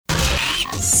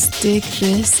Stick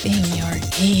this in your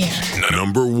ear. The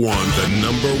number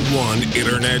one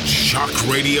internet shock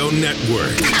radio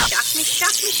network.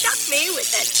 Shock me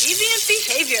with that deviant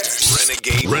behavior.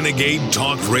 Renegade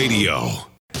Talk Radio.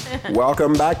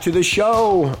 Welcome back to the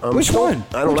show. Which one?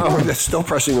 I don't know. That's still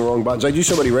pressing the wrong buttons. I do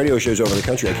so many radio shows over the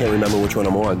country, I can't remember which one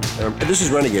I'm on. This is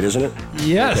Renegade, isn't it?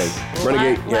 Yes. Okay.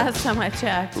 Renegade. Yeah. Last time I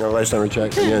checked. No, last time I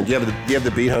checked. Yeah. Do you have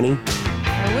the beat, honey?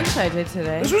 I wish I did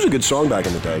today. This was a good song back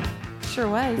in the day. Sure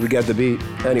was. We got the beat.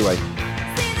 Anyway.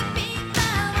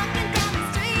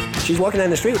 She's walking down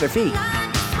the street with her feet.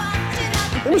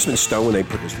 They must have been stoned when they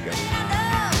put this together.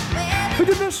 Who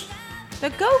did this? The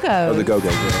Go-Go's. Oh, the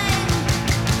Go-Go's.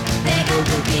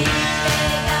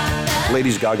 Yeah.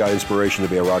 Ladies Gaga inspiration to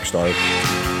be a rock star. I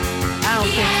don't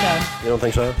think so. You don't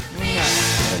think so?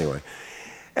 No.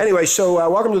 Anyway, so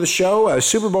welcome to the show.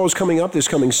 Super Bowl is coming up this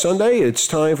coming Sunday. It's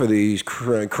time for these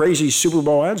crazy Super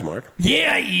Bowl ads, Mark.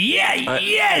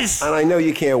 Yes. And I know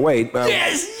you can't wait.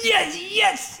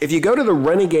 Yes. If you go to the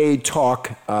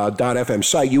RenegadeTalk.fm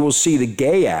site, you will see the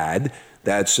gay ad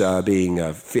that's being...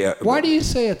 Why do you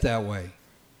say it that way?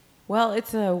 Well,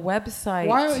 it's a website.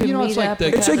 Why, to you know, meet it's like up the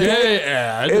with It's a other- gay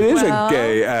ad. It is Well, a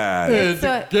gay ad.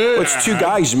 It's two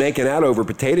guys making out over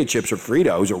potato chips or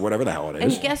Fritos or whatever the hell it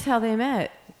is. And guess how they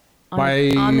met?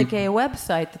 By- On the gay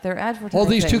website that they're advertising. All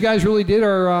these two guys really did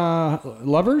are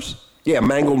lovers? Yeah,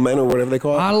 mangled men or whatever they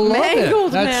call it. I love Mangled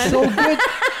it. That's men. so good.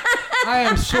 I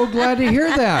am so glad to hear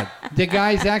that. The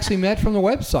guys actually met from the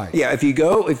website. Yeah, if you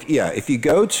go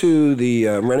to the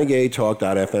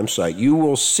RenegadeTalk.fm site, you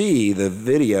will see the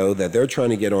video that they're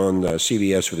trying to get on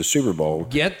CBS for the Super Bowl.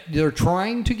 They're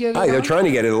trying to get it They're on? trying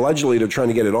to get it. Allegedly, they're trying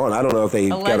to get it on. I don't know if they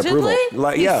got Allegedly?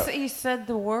 approval. He said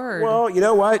the word. Well, you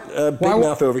know what? Big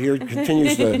Mouth over here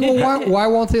continues to. Well, why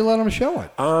won't they let them show it?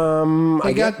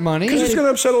 They got money. Because it's going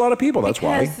to upset a lot of people. That's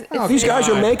why. Because These guys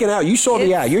are making out. You saw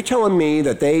the ad. You're telling me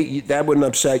that that wouldn't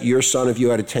upset your son if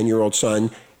you had a 10-year-old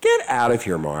son? Get out of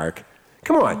here, Mark.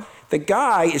 Come on. The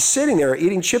guy is sitting there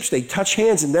eating chips. They touch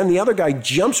hands, and then the other guy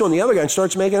jumps on the other guy and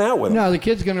starts making out with him. No, the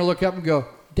kid's going to look up and go,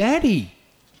 Daddy.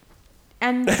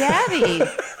 And Daddy.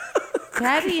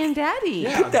 Daddy and Daddy.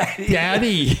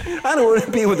 Daddy. I don't want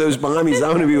to be with those mommies. I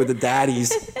want to be with the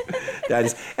daddies.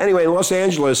 Anyway, in Los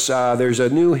Angeles, there's a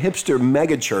new hipster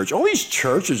megachurch. All these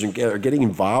churches are getting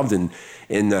involved in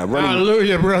running.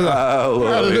 Hallelujah, brother.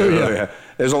 Hallelujah.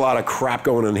 There's a lot of crap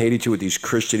going on in Haiti, too, with these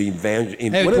Christian evangelists.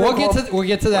 Hey, we'll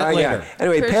get to that later. Yeah.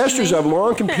 Anyway, Christian pastors have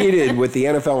long competed with the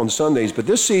NFL on Sundays, but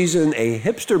this season, a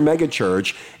hipster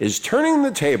megachurch is turning the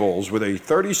tables with a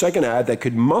 30-second ad that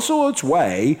could muscle its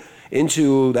way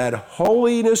into that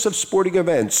holiness of sporting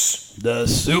events. The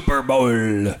Super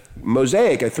Bowl.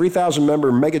 Mosaic, a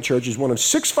 3,000-member megachurch, is one of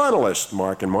 6 finalists,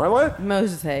 Mark and Marla.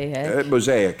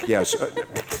 Mosaic, yes.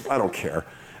 I don't care.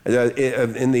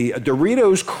 In the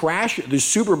Doritos Crash the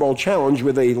Super Bowl Challenge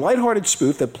with a lighthearted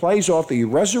spoof that plays off the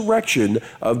resurrection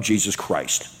of Jesus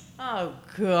Christ. Oh,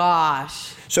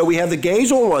 gosh. So we have the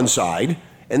gays on one side,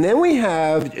 and then we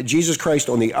have Jesus Christ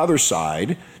on the other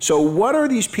side. So what are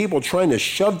these people trying to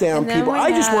shove down people?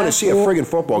 I just want to see a friggin'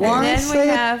 football game. And then we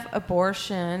have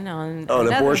abortion on an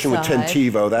another abortion with side.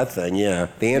 Tentivo, that thing, yeah.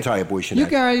 The anti-abortion You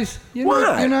act. guys,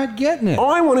 you're not getting it.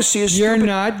 All I want to see is You're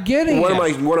not getting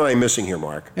it. What am I missing here,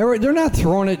 Mark? They're not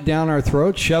throwing it down our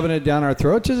throats, shoving it down our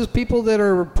throats. It's just people that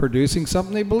are producing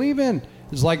something they believe in.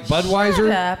 It's like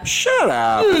Budweiser. Shut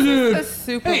up. The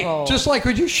Super Bowl. Just like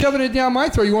when you're shoving it down my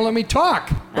throat, you won't let me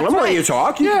talk. Well, I'm letting you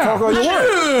talk. You can talk all you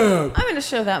want. I'm going to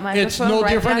show that microphone It's no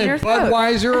right different down than your throat.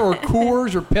 Budweiser or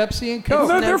Coors or Pepsi and Coke.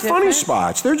 They're no funny different.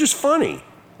 spots. They're just funny.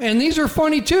 And these are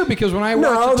funny too because when I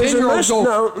watch a there's a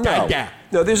 10-year-old message. go,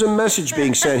 No, there's a message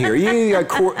being sent here. You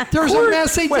got There's a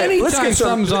message anytime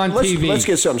something's on TV. Let's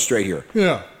get something straight here.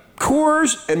 Yeah.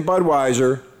 Coors and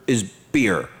Budweiser is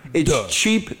beer. It's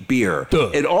cheap beer.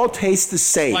 It all tastes the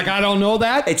same. Like I don't know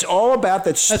that? It's all about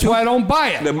that. That's why I don't buy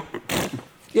it.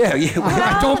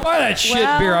 I don't buy that shit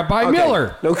beer. I buy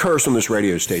Miller. No curse on this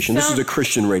radio station. This is a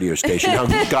Christian radio station. How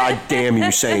goddamn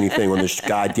you say anything on this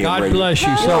goddamn God radio? bless you.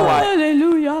 You know what?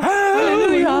 Hallelujah.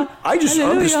 Hallelujah. I'm just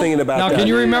thinking about Now, that. can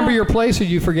you remember your place or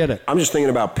did you forget it? I'm just thinking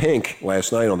about Pink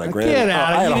last night on that grand. Get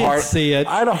out. I had You a didn't heart. see it.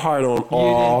 I had a heart on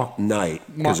all night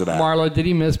because of that. Marla, did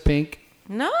he miss Pink?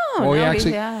 No,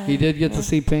 he did get to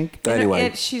see Pink?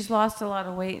 Anyway. She's lost a lot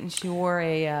of weight, and she wore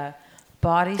a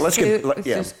bodysuit. It's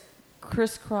just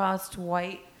crisscrossed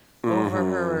white over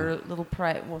her little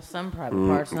some private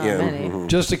parts, not many.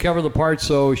 Just to cover the parts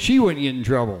so she wouldn't get in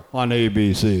trouble on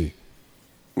ABC.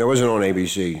 That wasn't on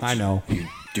ABC. I know. You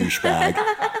douchebag.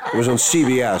 It was on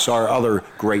CBS, our other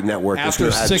great network.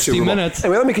 After 60 minutes.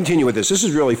 Anyway, let me continue with this. This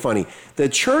is really funny. The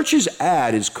church's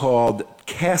ad is called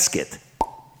Casket.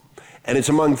 And it's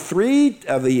among three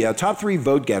of the top three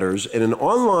vote getters in an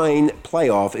online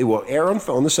playoff. It will air on the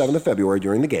 7th of February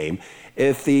during the game.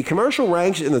 If the commercial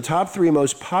ranks in the top three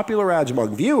most popular ads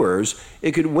among viewers,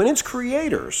 it could win its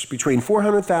creators between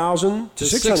 $400,000 to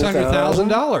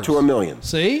 $600,000 to $1 million.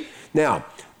 See? Now,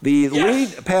 the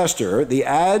lead pastor, the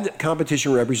ad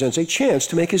competition represents a chance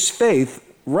to make his faith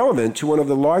relevant to one of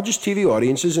the largest TV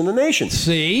audiences in the nation.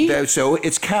 See? So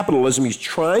it's capitalism. He's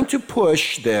trying to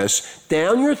push this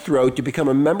down your throat to become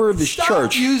a member of this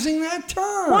church. Stop using that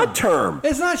term. What term?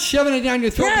 It's not shoving it down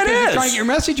your throat because you're trying to get your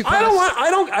message across.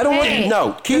 I don't want you to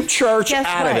know. Keep church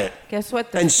out of it. Guess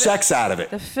what? And sex out of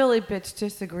it. The Philly bitch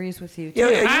disagrees with you, too.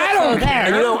 Yeah, I don't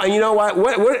care. And you know what?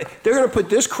 They're going to put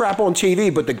this crap on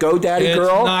TV, but the GoDaddy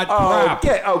girl? It's not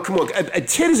crap. Come on. A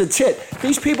tit is a tit.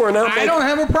 These people are not I don't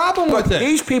have a problem with it.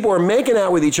 These people are making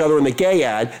out with each other in the gay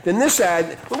ad. Then this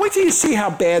ad, wait till you see how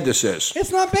bad this is.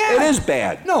 It's not bad. It is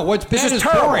bad. No, what's bad is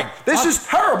terrible. boring. This is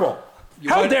terrible.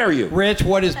 How dare you? Rich,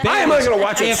 what is bad? I am not going to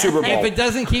watch the Super Bowl. If it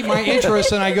doesn't keep my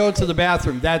interest and I go to the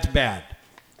bathroom, that's bad.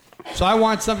 So I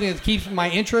want something that keeps my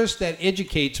interest, that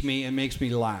educates me and makes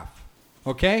me laugh.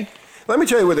 Okay? Let me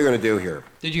tell you what they're going to do here.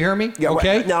 Did you hear me? Yeah,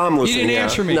 okay. No, I'm listening. You didn't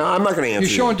answer me. No, I'm not going to answer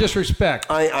you. You're showing disrespect.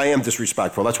 I am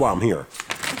disrespectful. That's why I'm here.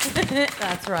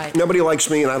 That's right. Nobody likes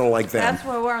me, and I don't like them. That's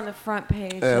why we're on the front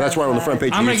page. That's why we're on the front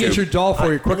page. I'm going to get your doll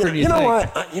for you quicker than you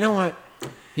think. You know what?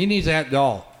 He needs that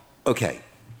doll. Okay.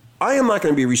 I am not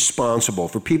going to be responsible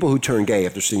for people who turn gay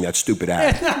after seeing that stupid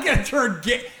ad. It's not going to turn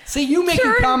gay. See, you making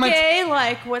turn comments. Turn gay,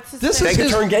 like, what's his This name? They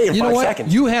can turn gay in 5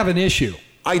 seconds. You have an issue.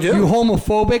 I do. You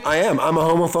homophobic? I am. I'm a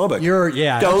homophobic.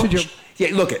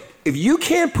 If you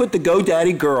can't put the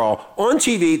GoDaddy girl on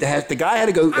TV, the guy had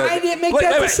to go. I didn't make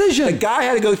that decision. The guy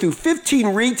had to go through 15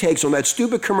 retakes on that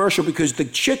stupid commercial because the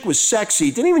chick was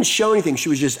sexy. Didn't even show anything. She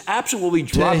was just absolutely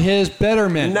drunk. To his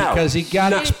betterment, because he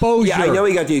got exposure. Yeah, I know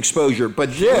he got the exposure, but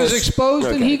this... He was exposed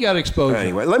and he got exposure.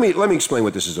 Anyway, let me explain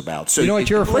what this is about. So you know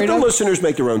what you're afraid of? Let the listeners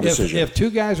make their own decision. If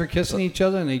two guys are kissing each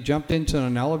other and they jumped into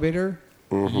an elevator,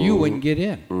 you wouldn't get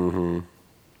in. Mm-hmm.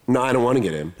 No, I don't want to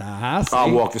get in.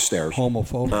 I'll walk the stairs.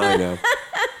 Homophobe. I know.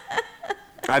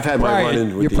 I've had my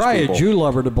run-in with these people. You're probably a Jew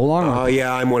lover to belong with. Oh,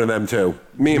 yeah, I'm one of them, too.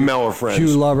 Me and Mel are friends. Jew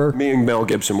lover. Me and Mel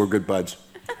Gibson, we're good buds.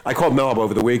 I called Mel up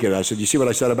over the weekend. I said, you see what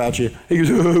I said about you? He goes,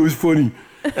 oh, it was funny.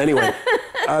 Anyway,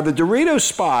 the Doritos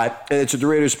spot, and it's a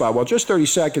Doritos spot, well, just 30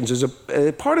 seconds, is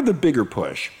a part of the bigger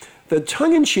push. The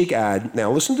tongue-in-cheek ad,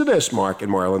 now listen to this, Mark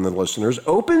and Marlon, the listeners,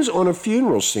 opens on a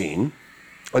funeral scene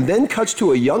and then cuts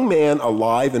to a young man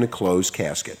alive in a closed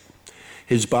casket.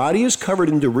 His body is covered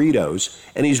in Doritos,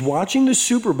 and he's watching the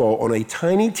Super Bowl on a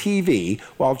tiny TV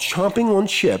while chomping on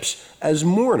chips as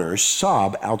mourners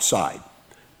sob outside.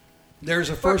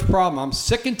 There's a first problem. I'm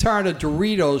sick and tired of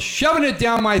Doritos shoving it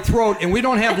down my throat, and we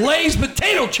don't have Lay's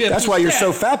potato chips. That's why you're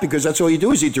so fat, because that's all you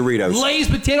do is eat Doritos. Lay's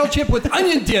potato chip with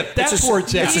onion dip. That's where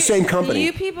it's at. It's the same company.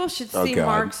 You people should see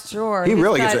Mark's drawer. He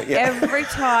really got gets it. Yeah. Every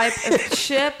type of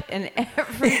chip and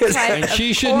every type and she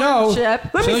of should know. Chip.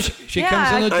 So she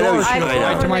comes in the door. She goes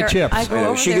right to my chips. I go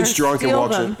over she gets drunk and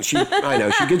walks in. I know.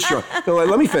 She gets drunk. No,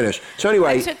 let me finish. So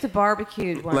anyway. I took the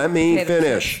barbecued one. Let me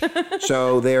finish.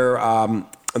 So they're...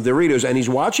 Doritos, and he's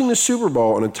watching the Super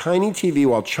Bowl on a tiny TV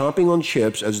while chomping on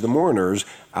chips as the mourners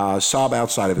sob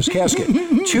outside of his casket.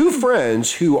 Two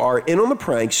friends who are in on the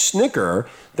prank snicker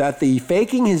that the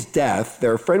faking his death,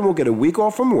 their friend will get a week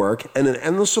off from work and an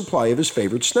endless supply of his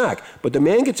favorite snack. But the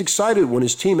man gets excited when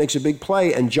his team makes a big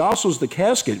play and jostles the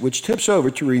casket, which tips over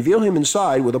to reveal him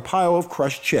inside with a pile of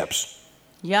crushed chips.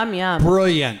 Yum, yum.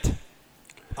 Brilliant.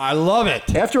 I love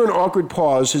it. After an awkward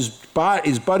pause, his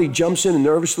buddy jumps in and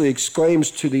nervously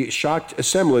exclaims to the shocked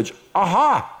assemblage,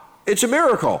 "Aha! It's a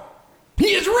miracle! He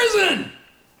is risen!"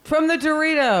 From the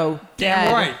Dorito.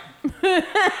 Damn right.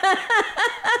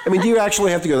 I mean, do you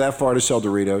actually have to go that far to sell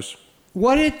Doritos?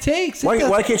 What it takes.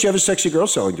 Why can't you have a sexy girl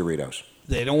selling Doritos?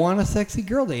 They don't want a sexy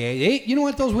girl. You know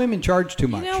what? Those women charge too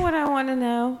much. You know what I want to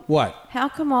know? What? How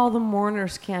come all the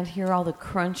mourners can't hear all the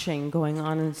crunching going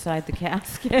on inside the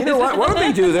casket? You know what? Why don't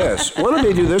they do this? Why don't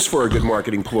they do this for a good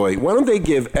marketing ploy? Why don't they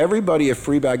give everybody a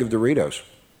free bag of Doritos?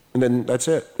 And then that's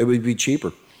it. It would be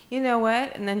cheaper. You know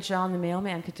what? And then John the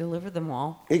mailman could deliver them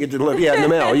all. He could deliver, in the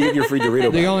mail. You get your free Dorito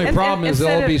bag. The only problem is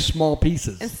they'll all be small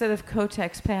pieces. Instead of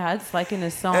Kotex pads, like in a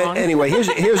song. Anyway, here's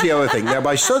the other thing. Now,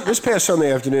 this past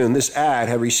Sunday afternoon, this ad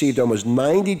had received almost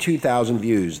 92,000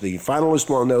 views. The finalists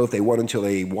won't know if they won until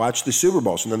they watch the Super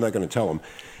Bowl, so they're not going to tell them.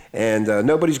 And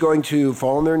nobody's going to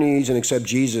fall on their knees and accept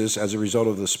Jesus as a result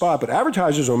of the spot. But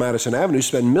advertisers on Madison Avenue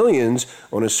spend millions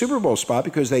on a Super Bowl spot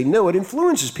because they know it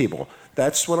influences people.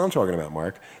 That's what I'm talking about,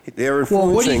 Mark. They're influencing.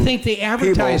 Well, what do you think they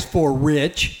advertise for,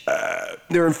 Rich?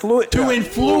 They're influence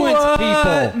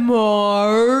people.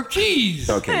 Mark. Jeez.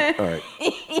 Okay, all right.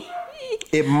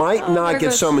 It might not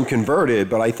get someone converted,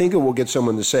 but I think it will get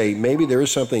someone to say, maybe there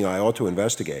is something I ought to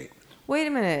investigate. Wait a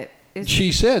minute.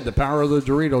 She said the power of the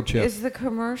Dorito chip. Is the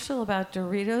commercial about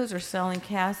Doritos or selling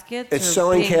caskets? It's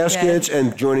selling caskets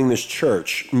and joining this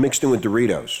church mixed in with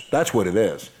Doritos. That's what it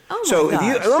is. Oh so my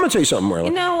gosh. I'm going to tell you something, Marla.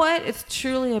 You know what? It's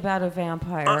truly about a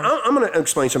vampire. I'm going to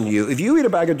explain something to you. If you eat a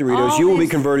bag of Doritos, you will be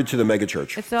converted to the mega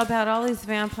church. It's about all these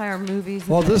vampire movies.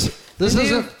 Well, this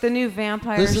isn't the new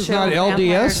vampire this show. This is not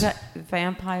LDS?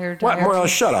 Vampire What, Marla,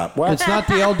 shut up. What? It's not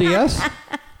the LDS?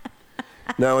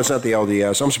 No, it's not the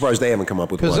LDS. I'm surprised they haven't come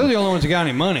up with one. Because they're the only ones that got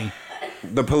any money.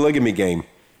 The polygamy game.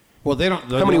 Well, they don't.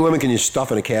 How many women can you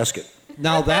stuff in a casket?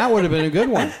 Now, that would have been a good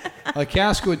one. A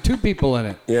casket with 2 people in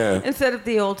it. Yeah. Instead of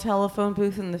the old telephone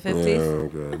booth in the 50s. Oh,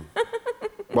 good.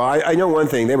 Well, I know one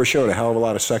thing. They were showing a hell of a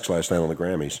lot of sex last night on the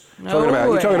Grammys.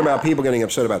 You're talking about people getting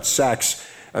upset about sex.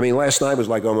 I mean, last night was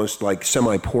like almost like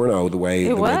semi-porno the way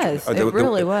it was. It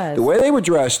really was. The way they were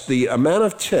dressed, the amount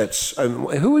of tits.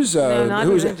 Who was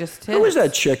just tits. Who was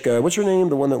that chick? What's her name?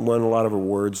 The one that won a lot of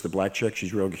awards. The black chick.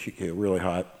 She's really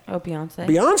hot. Oh, Beyonce.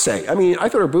 Beyonce. I mean, I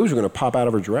thought her boobs were going to pop out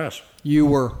of her dress. You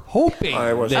were hoping.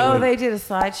 They did a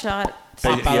side shot.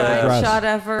 Shot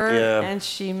of her, and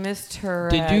she missed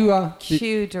her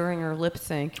cue during her lip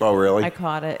sync. Oh, really? I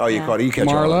caught it. Oh, you caught it. You catch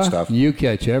all that stuff. You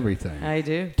catch everything. I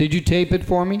do. Did you tape it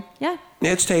for me? Yeah.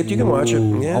 It's taped. You can watch it.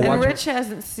 Yeah. And Rich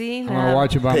hasn't seen I'm going to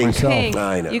watch it by myself. Pink.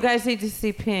 I know. You guys need to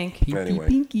see Pink. Anyway,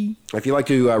 Pinky. If you'd like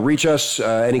to reach us,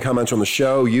 any comments on the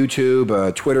show,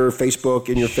 YouTube, Twitter, Facebook,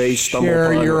 In Your Face,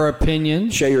 Share your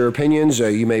opinions. Share your opinions.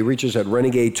 You may reach us at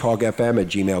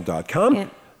renegadetalkfm@gmail.com.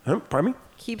 Pardon me?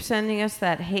 Keep sending us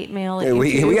that hate mail.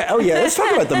 Let's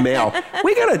talk about the mail.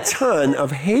 We got a ton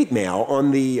of hate mail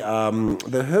on the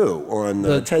Who on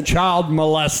the child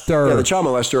molester. Yeah, the child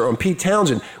molester on Pete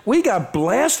Townsend. We got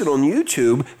blasted on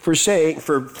YouTube for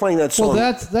playing that song.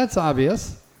 Well, that's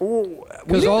obvious.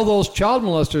 Because all those child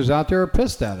molesters out there are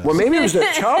pissed at us. Well, maybe it was the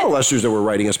child molesters that were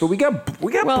writing us, but we got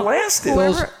blasted.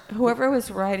 Whoever was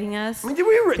writing us,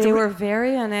 they were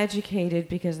very uneducated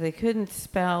because they couldn't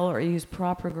spell or use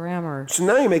proper grammar. So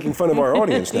now you're making fun of our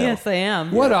audience now. Yes, I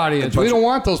am. What audience? We don't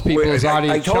want those people as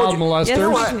audience. Child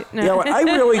molesters. Yes, I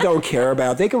really don't care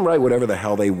about. They can write whatever the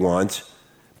hell they want.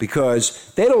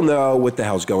 Because they don't know what the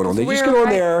hell's going on. They just go on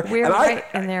there. We're right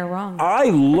and they're wrong. I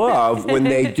love when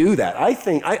they do that. I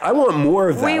think I want more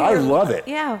of that. I love it.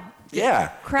 Yeah. Yeah.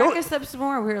 Crack us up some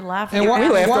more. We were laughing. And we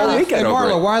laughed all weekend over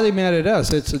it. Marla, why are they mad at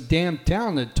us? It's a damn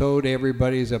town that told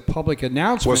everybody as a public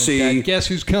announcement. Well, see, that guess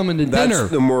who's coming to dinner?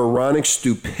 That's the moronic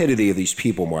stupidity of these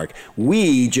people, Mark.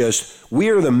 We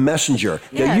are the messenger.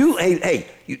 Yes. Now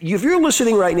if you're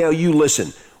listening right now, you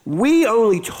listen. We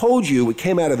only told you what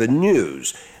came out of the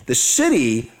news. The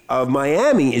city of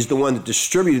Miami is the one that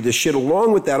distributed this shit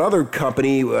along with that other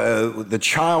company, the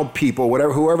child people,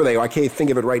 whoever they are. I can't think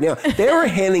of it right now. They were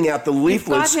handing out the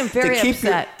leaflets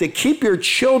to keep your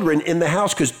children in the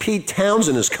house because Pete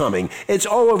Townsend is coming. It's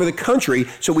all over the country.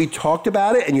 So we talked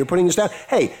about it, and you're putting this down.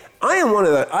 Hey, I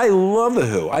love The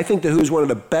Who. I think The Who is one of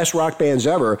the best rock bands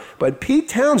ever, but Pete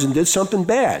Townsend did something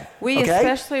bad. We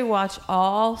especially watch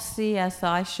all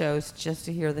CSI shows just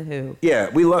to hear The Who. Yeah,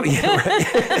 we love it. Yeah,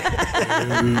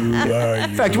 right.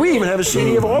 In fact, we even have a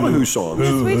CD of all the Who songs.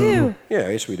 Yes, we do. Yeah,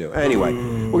 yes, we do. Anyway,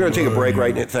 we're going to take a break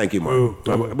right now. Thank you, Mark.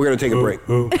 We're going to take a break.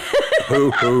 Who.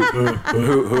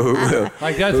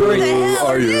 Like that's Who the hell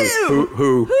are you?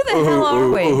 Who the hell are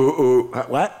we?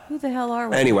 What? Who the hell are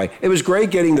we? Anyway, it was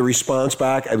great getting the response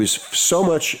back. It was so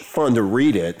much fun to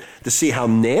read it, to see how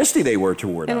nasty they were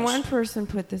toward us. And one person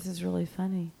put, "This is really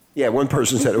funny." Yeah, one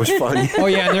person said it was funny. Oh,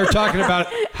 yeah, and they're talking about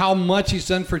how much he's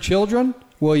done for children.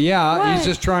 Well, yeah, what? He's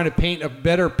just trying to paint a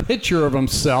better picture of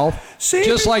himself,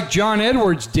 just like John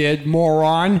Edwards did,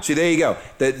 moron. See, there you go.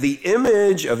 The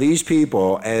image of these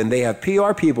people, and they have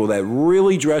PR people that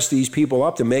really dress these people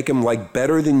up to make them like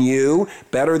better than you,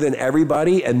 better than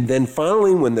everybody, and then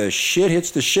finally when the shit hits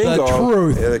the shingle,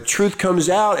 the truth comes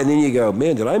out, and then you go,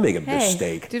 man, did I make a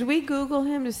mistake? Did we Google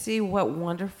him to see what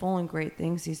wonderful and great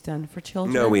things he's done for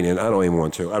children? No, we didn't. I don't even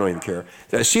want to. I don't even care.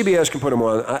 CBS can put him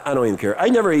on. I don't even care.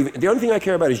 The only thing I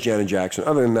care about is Janet Jackson.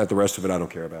 Other than that, the rest of it I don't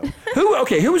care about.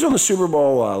 Who was on the Super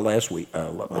Bowl last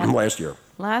year?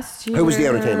 Last year. Who was the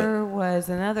entertainment? Was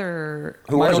another...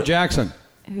 Michael Jackson.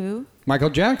 Who? Michael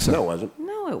Jackson. No, it wasn't.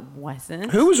 No, it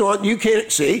wasn't. Who was on? You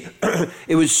can't see.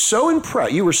 It was so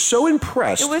impressed. You were so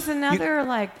impressed. It was another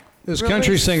It was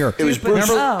country singer. It was Bruce.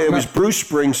 It was Bruce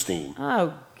Springsteen.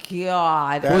 Oh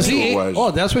God. Was he?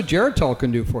 Oh, that's what Geritol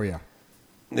can do for you.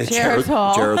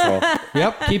 Geritol.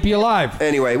 Yep, keep you alive.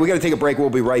 Anyway, we got to take a break. We'll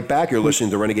be right back. You're listening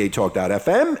to Renegade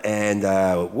Talk.fm, and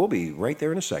we'll be right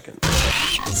there in a second.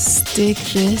 Stick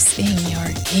this in your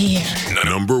ear.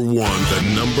 Number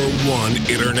one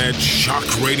Internet Shock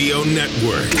Radio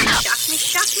Network.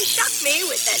 Shock me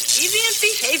with that deviant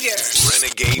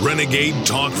behavior. Renegade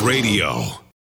Talk Radio.